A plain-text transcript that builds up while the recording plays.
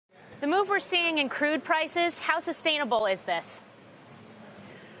The move we're seeing in crude prices, how sustainable is this?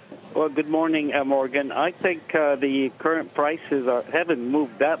 Well, good morning, Morgan. I think the current prices haven't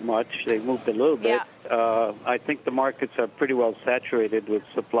moved that much. They've moved a little bit. Yeah. I think the markets are pretty well saturated with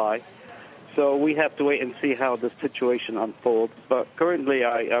supply. So we have to wait and see how the situation unfolds. But currently,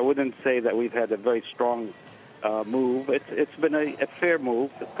 I wouldn't say that we've had a very strong move. It's been a fair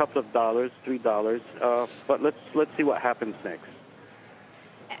move, a couple of dollars, $3. But let's see what happens next.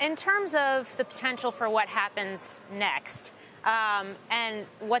 In terms of the potential for what happens next, and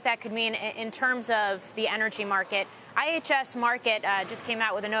what that could mean in terms of the energy market, IHS Markit just came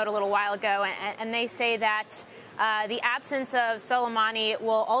out with a note a little while ago, and they say that the absence of Soleimani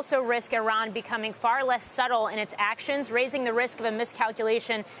will also risk Iran becoming far less subtle in its actions, raising the risk of a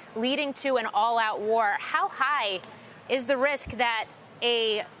miscalculation leading to an all-out war. How high is the risk that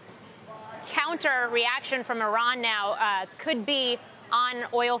a counter reaction from Iran now could be on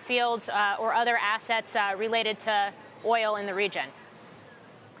oil fields or other assets related to oil in the region?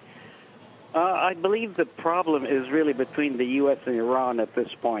 I believe the problem is really between the U.S. and Iran at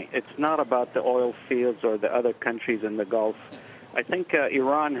this point. It's not about the oil fields or the other countries in the Gulf. I think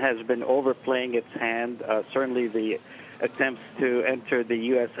Iran has been overplaying its hand. Certainly the attempts to enter the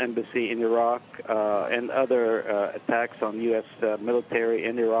U.S. embassy in Iraq and other attacks on U.S. Military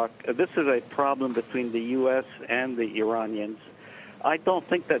in Iraq. This is a problem between the U.S. and the Iranians. I don't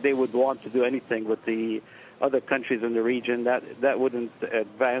think that they would want to do anything with the other countries in the region that wouldn't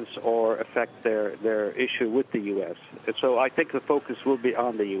advance or affect their issue with the U.S. So I think the focus will be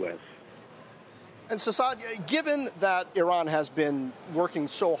on the U.S. And Sadad, given that Iran has been working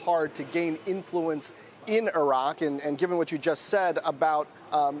so hard to gain influence in Iraq, and given what you just said about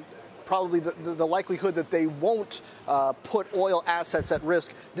probably the likelihood that they won't put oil assets at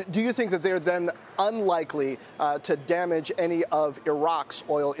risk, do you think that they're then unlikely to damage any of Iraq's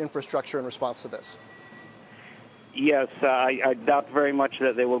oil infrastructure in response to this? Yes, I doubt very much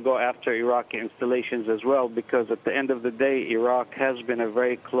that they will go after Iraqi installations as well, because at the end of the day, Iraq has been a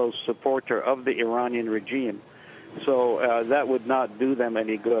very close supporter of the Iranian regime. So that would not do them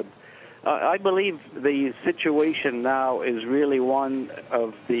any good. I believe the situation now is really one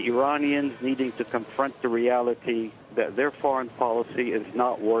of the Iranians needing to confront the reality that their foreign policy is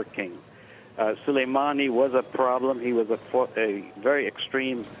not working. Soleimani was a problem. He was a very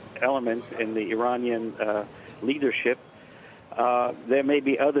extreme element in the Iranian leadership. There may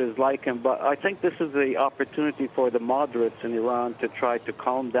be others like him, but I think this is the opportunity for the moderates in Iran to try to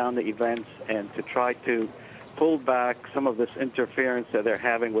calm down the events and to try to pull back some of this interference that they're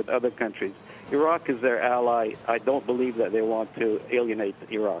having with other countries. Iraq is their ally. I don't believe that they want to alienate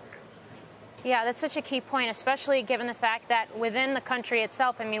Iraq. Yeah, that's such a key point, especially given the fact that within the country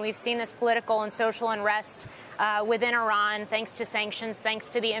itself, I mean, we've seen this political and social unrest within Iran, thanks to sanctions,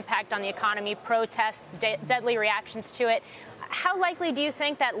 thanks to the impact on the economy, protests, deadly reactions to it. How likely do you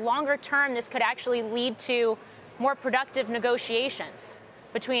think that longer term this could actually lead to more productive negotiations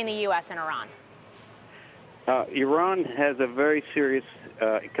between the U.S. and Iran? Iran has a very serious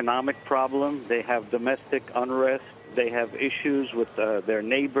economic problem. They have domestic unrest. They have issues with their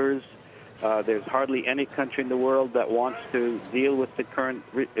neighbors. There's hardly any country in the world that wants to deal with the current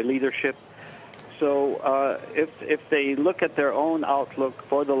leadership. So if they look at their own outlook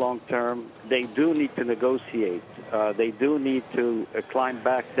for the long term, they do need to negotiate. They do need to climb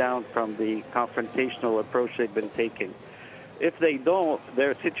back down from the confrontational approach they've been taking. If they don't,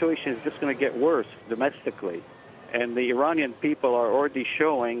 their situation is just going to get worse domestically. And the Iranian people are already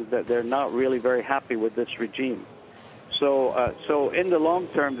showing that they're not really very happy with this regime. So in the long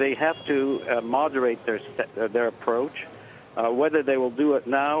term, they have to moderate their approach. Whether they will do it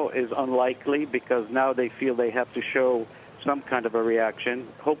now is unlikely, because now they feel they have to show some kind of a reaction.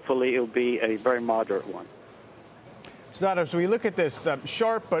 Hopefully, it'll be a very moderate one. So, as we look at this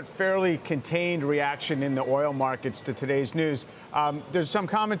sharp but fairly contained reaction in the oil markets to today's news, there's some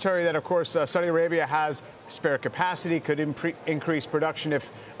commentary that, of course, Saudi Arabia has spare capacity, could increase production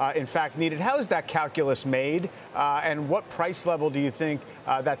if, in fact, needed. How is that calculus made, and what price level do you think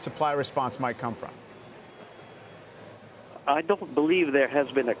that supply response might come from? I don't believe there has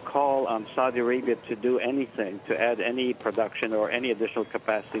been a call on Saudi Arabia to do anything, to add any production or any additional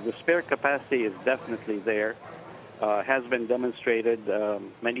capacity. The spare capacity is definitely there. Has been demonstrated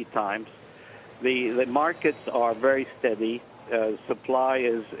many times. The markets are very steady. Supply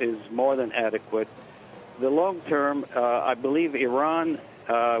is more than adequate. The long term, I believe Iran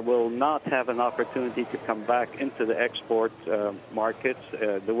will not have an opportunity to come back into the export markets.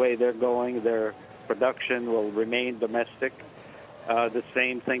 The way they're going, their production will remain domestic. The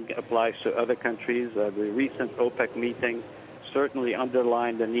same thing applies to other countries. The recent OPEC meeting certainly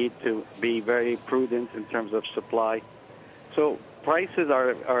underlined the need to be very prudent in terms of supply. So prices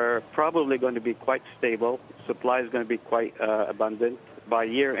are probably going to be quite stable. Supply is going to be quite abundant. By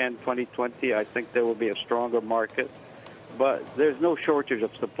year-end 2020, I think there will be a stronger market. But there's no shortage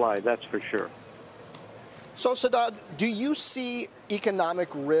of supply, that's for sure. So, Sadad, do you see economic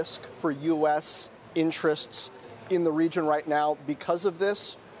risk for U.S. interests in the region right now because of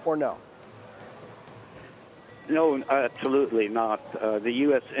this, or no? No, absolutely not. The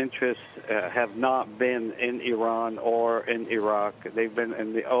U.S. interests have not been in Iran or in Iraq. They've been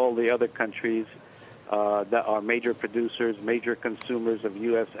in all the other countries that are major producers, major consumers of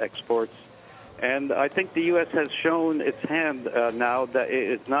U.S. exports. And I think the U.S. has shown its hand now that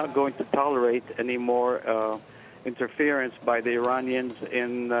it is not going to tolerate any more interference by the Iranians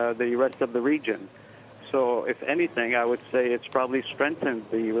in the rest of the region. So if anything, I would say it's probably strengthened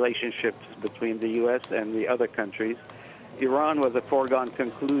the relationships between the U.S. and the other countries. Iran was a foregone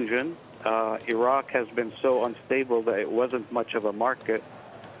conclusion. Iraq has been so unstable that it wasn't much of a market.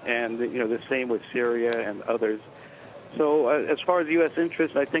 And, the same with Syria and others. So as far as U.S.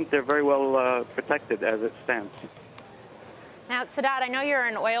 interests, I think they're very well protected as it stands. Now, Sadad, I know you're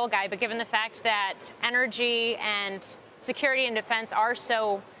an oil guy, but given the fact that energy and security and defense are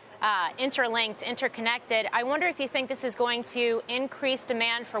so interlinked, interconnected, I wonder if you think this is going to increase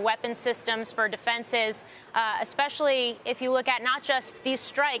demand for weapons systems, for defenses, especially if you look at not just these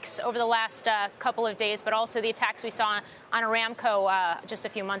strikes over the last couple of days, but also the attacks we saw on Aramco just a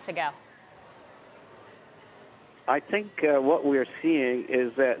few months ago. I think what we're seeing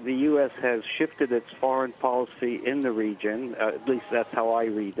is that the U.S. has shifted its foreign policy in the region, at least that's how I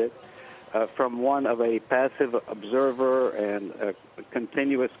read it, from one of a passive observer and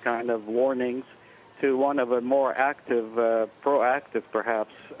continuous kind of warnings to one of a more active, proactive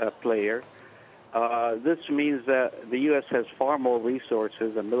perhaps, player. This means that the U.S. has far more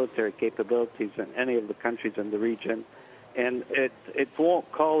resources and military capabilities than any of the countries in the region, and it won't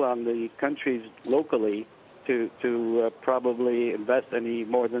call on the countries locally to probably invest any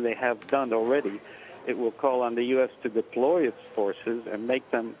more than they have done already. It will call on the U.S. to deploy its forces and make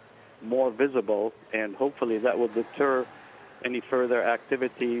them more visible, and hopefully that will deter any further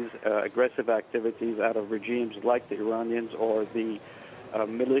activities, aggressive activities out of regimes like the Iranians or the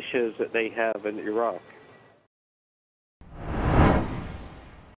militias that they have in Iraq.